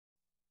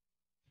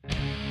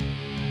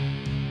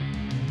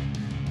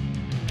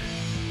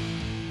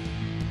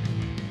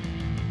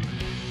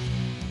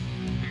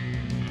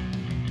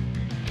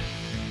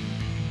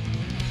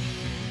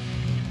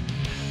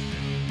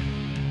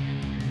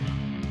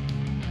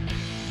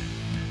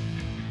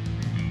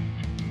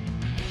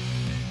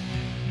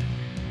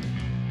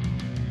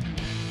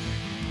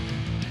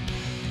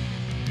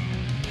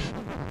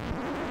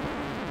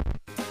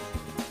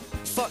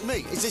fuck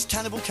me? Is this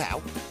Cannibal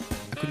Cow?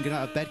 I couldn't get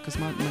out of bed because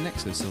my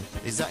neck's so sore.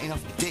 Is that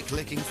enough dick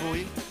licking for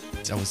you?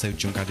 I was so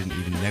drunk I didn't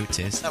even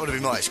notice. That would have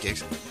been my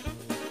excuse.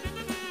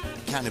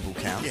 Cannibal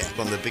Cow? Yeah.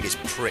 One of the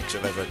biggest pricks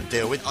I've ever had to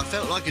deal with. I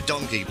felt like a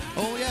donkey.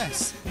 Oh,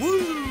 yes. Woo!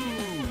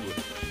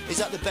 Is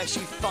that the best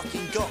you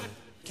fucking got?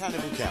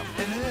 Cannibal Cow.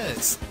 It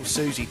hurts. Well,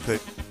 Susie Poo.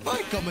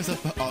 I got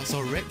myself an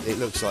arsehole ripped. It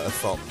looks like a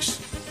fox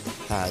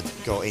had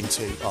got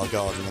into our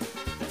garden and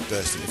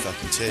burst into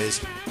fucking tears.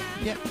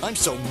 Yep. I'm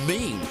so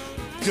mean.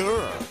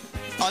 Grr.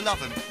 I love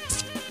him.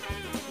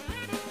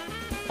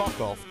 Fuck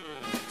off.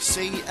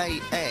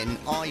 Canibal.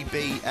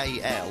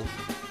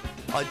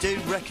 I do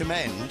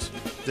recommend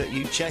that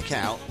you check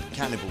out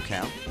Cannibal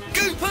Cow.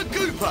 Gooper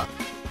Gooper!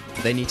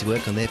 They need to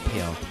work on their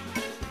PR.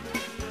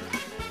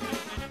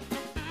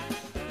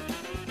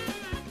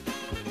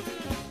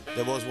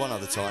 There was one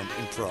other time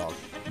in Prague.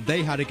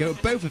 They had a go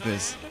at both of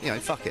us. You know,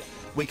 fuck it.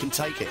 We can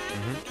take it.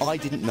 I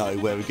didn't know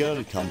where a girl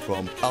had come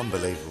from.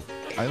 Unbelievable.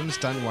 I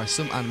understand why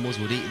some animals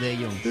would eat their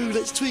young. Ooh,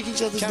 let's tweak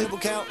each other's Cannibal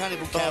Cow,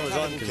 as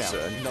I'm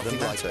concerned, nothing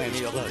like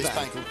any other. This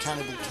band called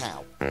Cannibal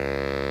Cow.